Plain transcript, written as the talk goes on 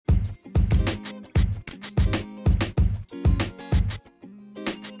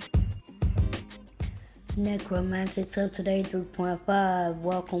Necromantics of today 3.5.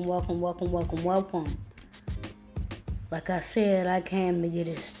 Welcome. Like I said, I came to get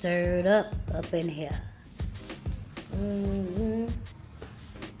it stirred up in here.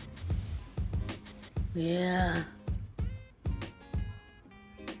 Yeah.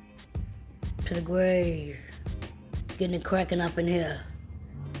 To the grave. Getting it cracking up in here.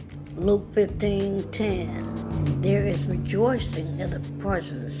 Luke 15:10. There is rejoicing in the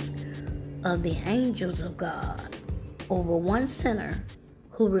presence of the angels of God over one sinner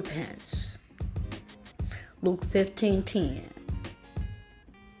who repents. Luke 15:10.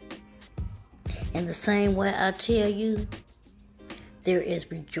 In the same way I tell you, there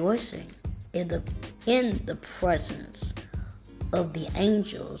is rejoicing in the presence of the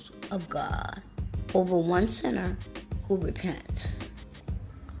angels of God over one sinner who repents.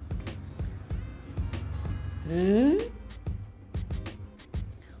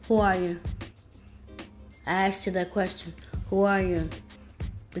 Who are you? I asked you that question. Who are you?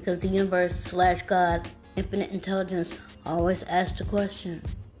 Because the universe / God, infinite intelligence, always asks the question.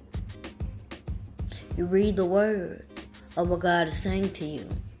 You read the word of what God is saying to you.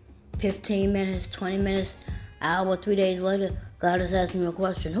 15 minutes, 20 minutes, hour, 3 days later, God is asking you a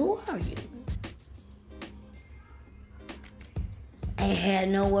question. Who are you? Ain't had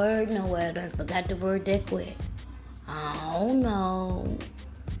no word nowhere. Done forgot the word that quick. Oh no.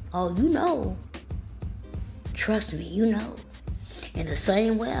 Oh, you know. Trust me, you know. In the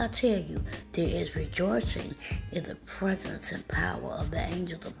same way I tell you, there is rejoicing in the presence and power of the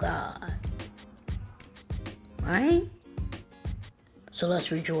angels of God. Right? So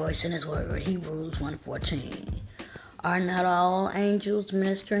let's rejoice in His word. Hebrews 1:14. Are not all angels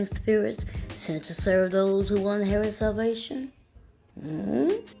ministering spirits sent to serve those who will inherit salvation?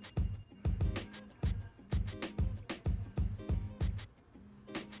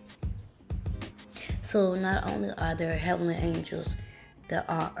 So not only are there heavenly angels, there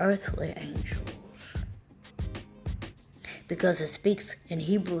are earthly angels. Because it speaks in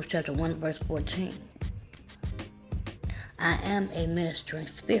Hebrews chapter 1 verse 14. I am a ministering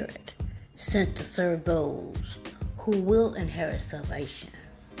spirit sent to serve those who will inherit salvation.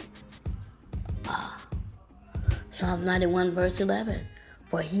 Psalms 91 verse 11.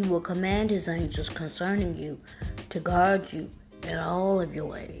 For He will command His angels concerning you to guard you in all of your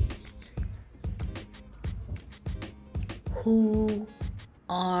ways. Who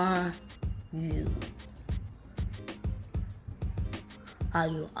are you? Are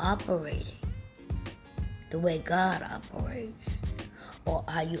you operating the way God operates? Or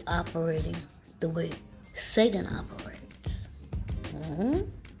are you operating the way Satan operates?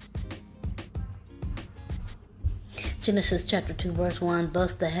 Genesis chapter 2 verse 1.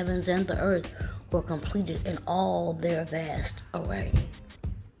 Thus the heavens and the earth were completed in all their vast array.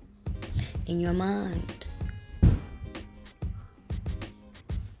 In your mind,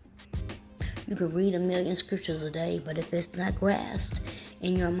 you can read 1,000,000 scriptures a day, but if it's not grasped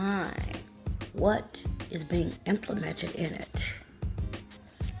in your mind, what is being implemented in it?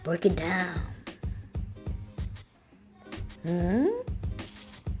 Break it down.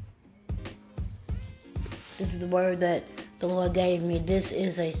 This is the word that the Lord gave me. This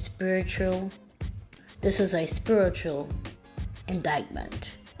is a spiritual indictment.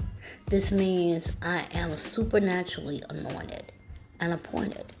 This means I am supernaturally anointed and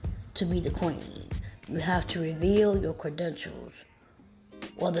appointed to be the queen. You have to reveal your credentials,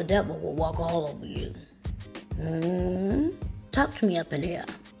 or the devil will walk all over you. Talk to me up in here.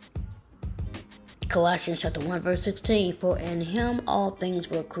 Colossians chapter 1 verse 16. For in Him all things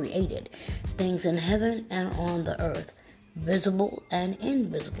were created, things in heaven and on the earth, visible and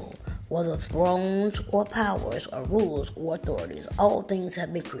invisible, whether thrones or powers or rulers or authorities. All things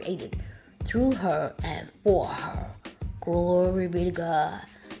have been created through her and for her. Glory be to God.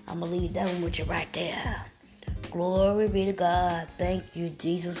 I'm going to leave that one with you right there. Glory be to God. Thank you,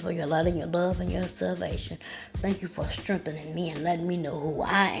 Jesus, for your light and your love and your salvation. Thank you for strengthening me and letting me know who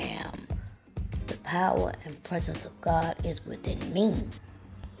I am. The power and presence of God is within me.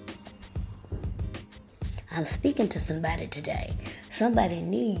 I'm speaking to somebody today. Somebody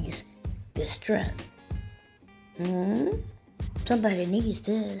needs this strength. Somebody needs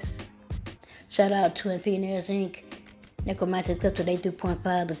this. Shout out to Infinity Inc. Necromantics up to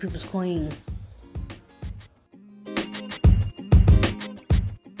 3.5, the People's Queen.